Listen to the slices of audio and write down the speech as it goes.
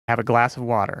have a glass of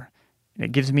water. And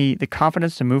it gives me the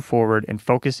confidence to move forward and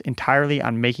focus entirely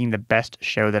on making the best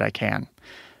show that I can.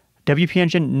 WP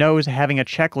Engine knows having a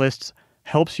checklist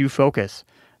helps you focus.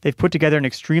 They've put together an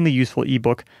extremely useful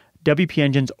ebook, WP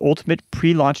Engine's Ultimate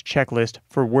Pre-Launch Checklist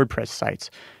for WordPress sites.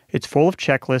 It's full of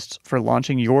checklists for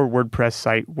launching your WordPress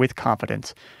site with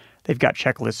confidence. They've got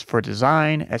checklists for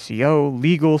design, SEO,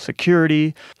 legal,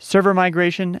 security, server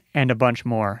migration, and a bunch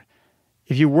more.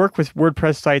 If you work with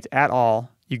WordPress sites at all,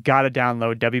 you got to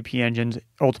download WP Engine's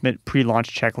Ultimate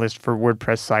Pre-Launch Checklist for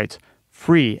WordPress sites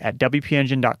free at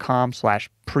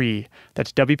wpengine.com/pre.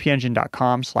 That's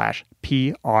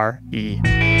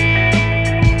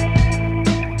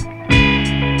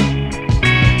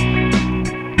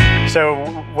wpengine.com/PRE. So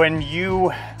when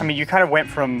you kind of went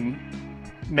from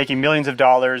making millions of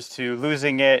dollars to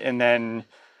losing it and then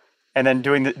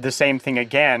doing the same thing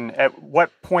again. At what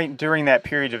point during that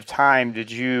period of time did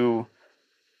you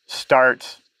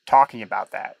start talking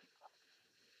about that?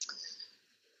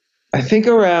 I think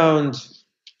around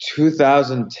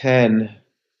 2010,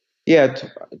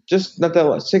 just not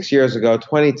that 6 years ago,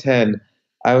 2010,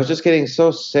 I was just getting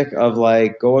so sick of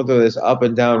like going through this up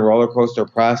and down roller coaster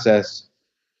process.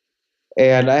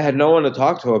 And I had no one to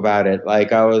talk to about it.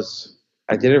 Like I wasn't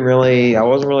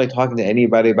really talking to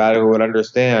anybody about it who would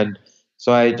understand.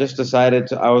 So I just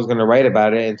decided I was going to write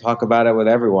about it and talk about it with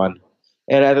everyone.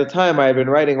 And at the time, I had been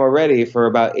writing already for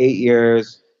about 8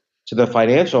 years to the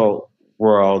financial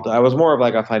world. I was more of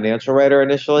like a financial writer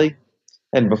initially.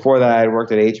 And before that, I had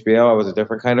worked at HBO. I was a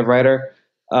different kind of writer.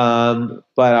 But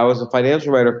I was a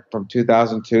financial writer from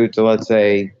 2002 to, let's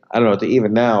say, I don't know, to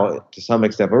even now to some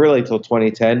extent, but really till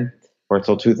 2010 or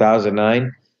till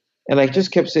 2009. And I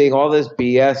just kept seeing all this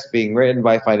BS being written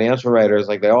by financial writers.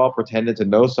 Like they all pretended to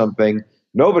know something.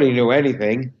 Nobody knew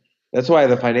anything. That's why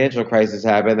the financial crisis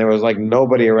happened. There was like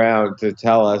nobody around to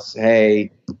tell us,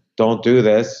 hey, don't do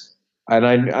this. And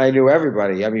I knew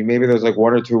everybody. I mean, maybe there's like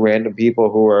one or two random people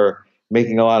who were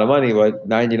making a lot of money, but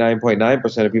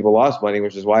 99.9% of people lost money,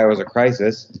 which is why it was a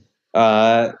crisis.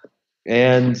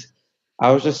 And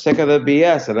I was just sick of the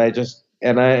BS.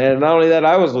 And not only that,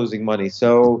 I was losing money.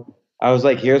 So I was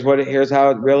like, here's how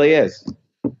it really is.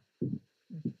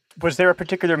 Was there a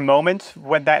particular moment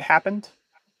when that happened?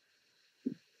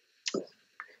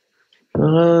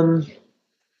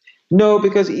 No,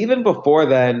 because even before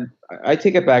then, I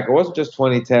take it back. It wasn't just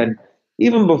 2010.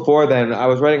 Even before then, I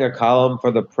was writing a column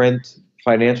for the print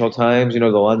Financial Times, the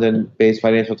London-based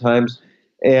Financial Times.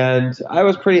 And I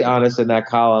was pretty honest in that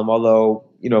column, although,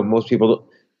 most people,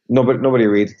 nobody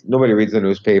reads the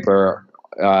newspaper,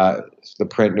 the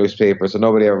print newspaper, so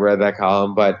nobody ever read that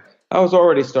column. But I was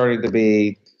already starting to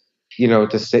be,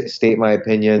 to state my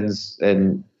opinions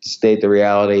and state the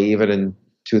reality. Even in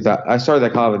 2000, I started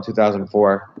that column in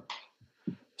 2004.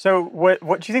 So, what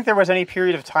do you think there was any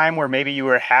period of time where maybe you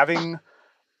were having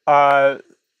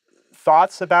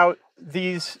thoughts about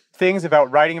these things,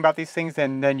 about writing about these things,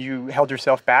 and then you held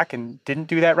yourself back and didn't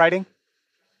do that writing?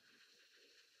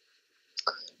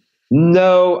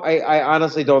 No, I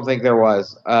honestly don't think there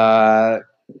was. I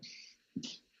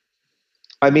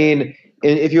mean,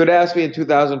 if you had asked me in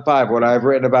 2005, would I have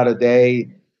written about a day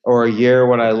or a year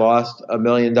when I lost $1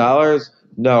 million?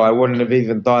 No, I wouldn't have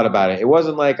even thought about it. It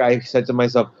wasn't like I said to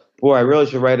myself, boy, I really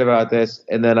should write about this,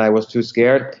 and then I was too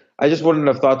scared. I just wouldn't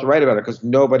have thought to write about it because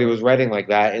nobody was writing like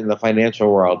that in the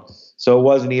financial world. So it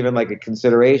wasn't even like a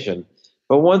consideration.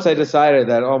 But once I decided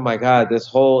that, oh my God, this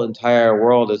whole entire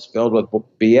world is filled with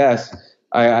BS,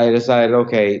 I decided,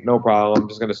 okay, no problem. I'm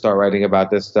just going to start writing about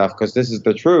this stuff because this is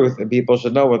the truth and people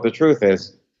should know what the truth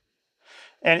is.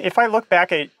 And if I look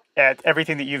back at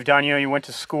everything that you've done, you went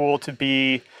to school to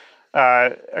be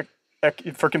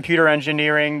for computer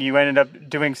engineering, you ended up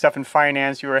doing stuff in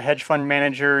finance, you were a hedge fund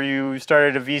manager, you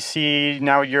started a VC,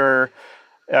 now you're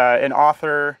an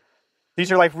author.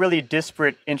 These are like really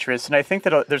disparate interests. And I think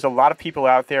that there's a lot of people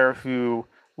out there who,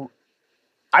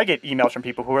 I get emails from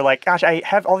people who are like, gosh, I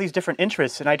have all these different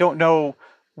interests and I don't know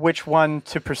which one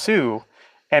to pursue.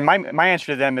 And my answer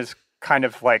to them is kind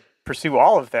of like, pursue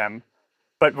all of them.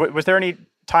 But was there any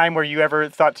time where you ever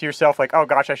thought to yourself like, oh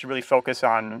gosh, I should really focus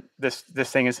on this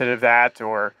thing instead of that,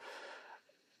 or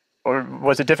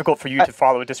was it difficult for you to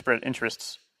follow disparate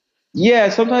interests? Yeah,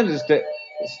 sometimes it's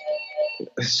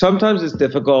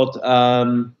difficult.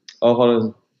 Oh,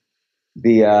 hold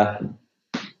on.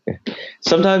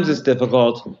 Sometimes it's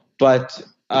difficult, but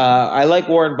I like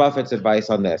Warren Buffett's advice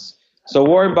on this. So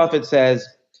Warren Buffett says,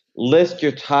 list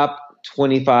your top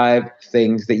 25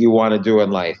 things that you want to do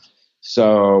in life.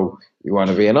 So you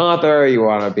want to be an author, you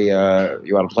want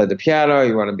to play the piano,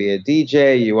 you want to be a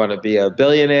DJ, you want to be a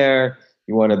billionaire,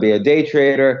 You want to be a day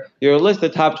trader. You list the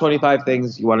top 25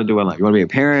 things you want to do in life. You want to be a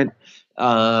parent.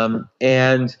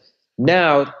 And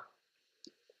now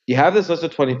you have this list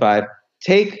of 25.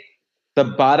 Take the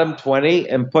bottom 20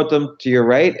 and put them to your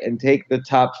right, and take the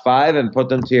top five and put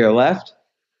them to your left.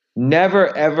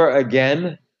 Never, ever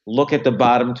again look at the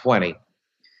bottom 20.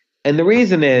 And the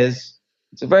reason is,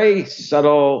 it's a very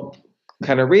subtle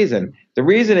kind of reason. The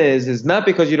reason is not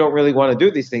because you don't really want to do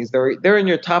these things. They're in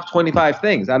your top 25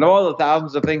 things. Out of all the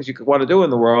thousands of things you could want to do in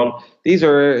the world, these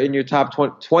are in your top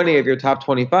 20 of your top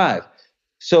 25.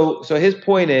 So his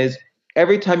point is,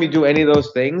 every time you do any of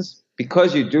those things,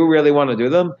 because you do really want to do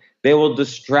them, they will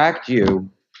distract you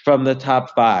from the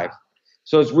top five.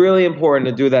 So it's really important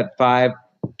to do that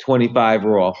 5-25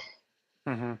 rule.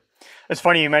 Hmm. It's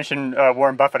funny you mentioned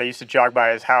Warren Buffett. I used to jog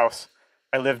by his house.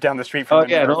 I lived down the street from Oh him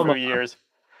yeah, for and a few Omaha. years.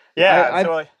 Yeah,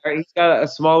 so He's got a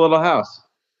small little house.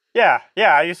 yeah,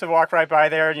 I used to walk right by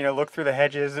there, look through the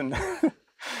hedges and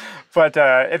but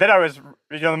and then I was,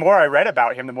 the more I read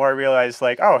about him, the more I realized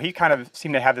like, oh, he kind of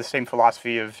seemed to have the same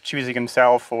philosophy of choosing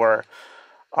himself or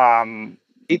um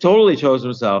He totally chose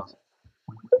himself.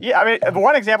 yeah, I mean,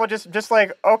 one example, just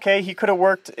like, okay, he could have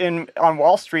worked in on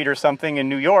Wall Street or something in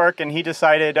New York, and he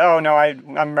decided, oh no,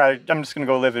 I'm just gonna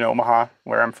go live in Omaha,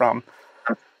 where I'm from.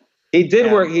 He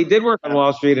did work. And He did work on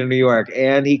Wall Street in New York,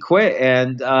 and he quit.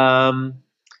 And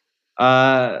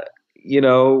uh,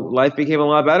 life became a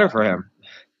lot better for him.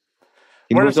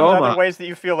 He what are moved to some of the other Omaha. ways that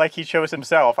you feel like he chose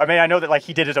himself? I mean, I know that like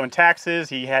he did his own taxes,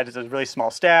 he had a really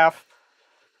small staff.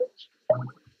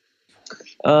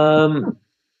 Um,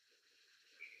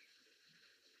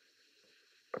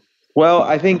 Well,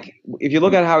 I think if you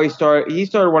look at how he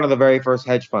started one of the very first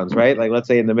hedge funds, right? Like let's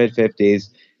say in the mid 50s.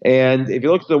 And if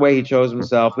you look at the way he chose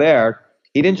himself there,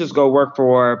 he didn't just go work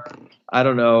for, I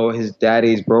don't know, his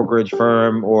daddy's brokerage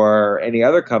firm or any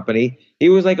other company. He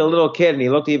was like a little kid and he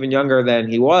looked even younger than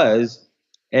he was.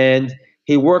 And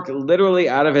he worked literally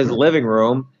out of his living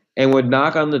room and would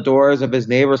knock on the doors of his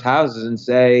neighbors' houses and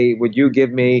say, "Would you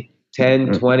give me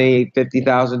 10, 20,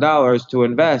 $50,000 to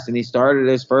invest?" And he started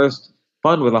his first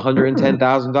fund with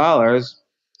 $110,000,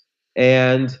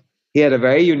 and he had a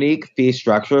very unique fee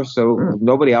structure. So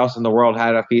nobody else in the world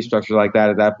had a fee structure like that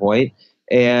at that point,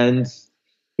 and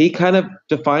he kind of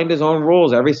defined his own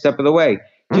rules every step of the way.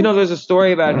 Do you know there's a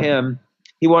story about him?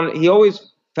 He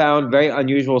always found very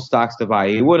unusual stocks to buy.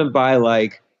 He wouldn't buy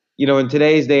like, in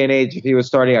today's day and age, if he was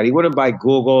starting out, he wouldn't buy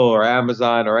Google or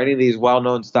Amazon or any of these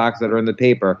well-known stocks that are in the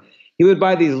paper. He would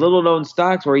buy these little-known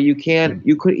stocks where you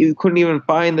couldn't even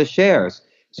find the shares.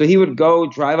 So he would go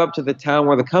drive up to the town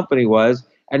where the company was,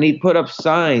 and he'd put up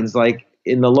signs like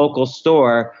in the local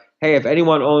store, "Hey, if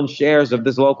anyone owns shares of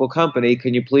this local company,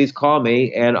 can you please call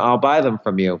me and I'll buy them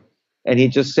from you?" And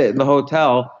he'd just sit in the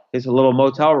hotel, his little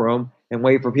motel room, and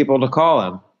wait for people to call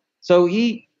him. So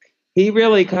he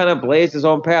really kind of blazed his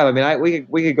own path. I mean,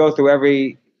 we could go through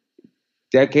every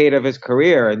decade of his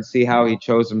career and see how he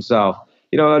chose himself.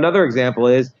 Another example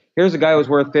is, here's a guy who's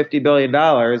worth $50 billion,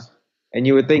 and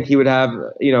you would think he would have,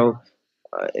 he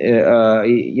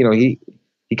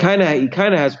kind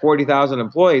of has 40,000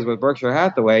 employees with Berkshire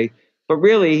Hathaway, but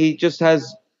really he just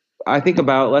has, I think,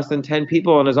 about less than 10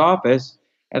 people in his office,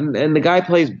 and the guy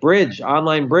plays bridge,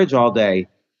 online bridge all day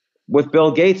with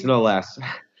Bill Gates, no less.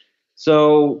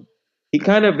 So he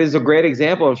kind of is a great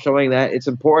example of showing that it's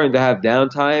important to have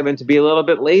downtime and to be a little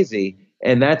bit lazy.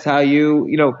 And that's how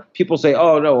people say,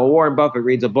 "Oh no, well, Warren Buffett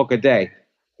reads a book a day."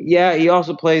 Yeah, he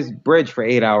also plays bridge for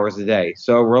 8 hours a day.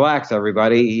 So relax,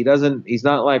 everybody. He's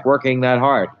not like working that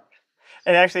hard.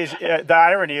 And actually, the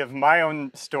irony of my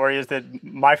own story is that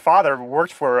my father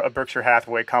worked for a Berkshire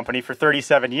Hathaway company for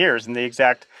 37 years in the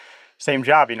exact same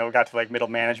job. Got to like middle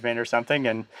management or something,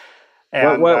 and What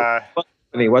and what what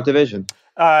company? What division?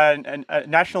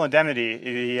 National Indemnity,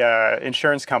 the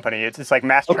insurance company. It's like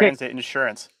mass Okay. transit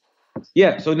insurance.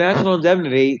 Yeah, so National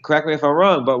Indemnity, correct me if I'm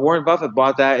wrong, but Warren Buffett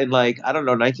bought that in, like, I don't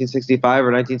know, 1965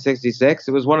 or 1966.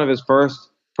 It was one of his first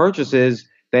purchases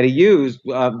that he used,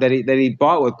 that he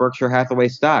bought with Berkshire Hathaway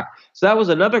stock. So that was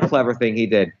another clever thing he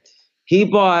did. He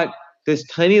bought this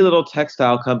tiny little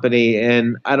textile company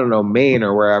in, I don't know, Maine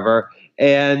or wherever,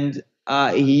 and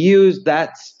he used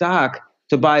that stock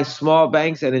to buy small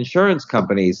banks and insurance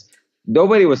companies.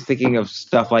 Nobody was thinking of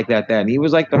stuff like that then. He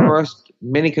was like the first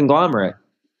mini conglomerate.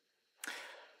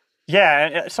 Yeah,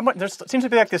 and somewhat there seems to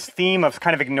be like this theme of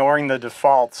kind of ignoring the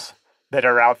defaults that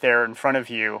are out there in front of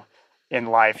you in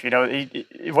life.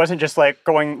 It wasn't just like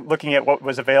looking at what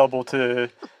was available to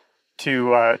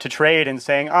trade and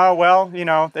saying, oh well,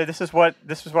 this is what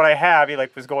I have. He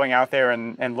like was going out there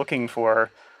and looking for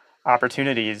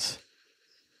opportunities.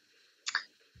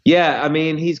 Yeah, I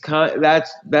mean,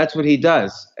 that's what he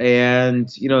does, and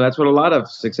that's what a lot of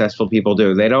successful people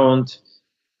do. They don't,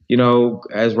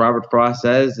 as Robert Frost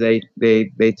says, they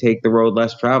take the road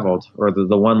less traveled, or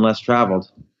the one less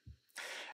traveled.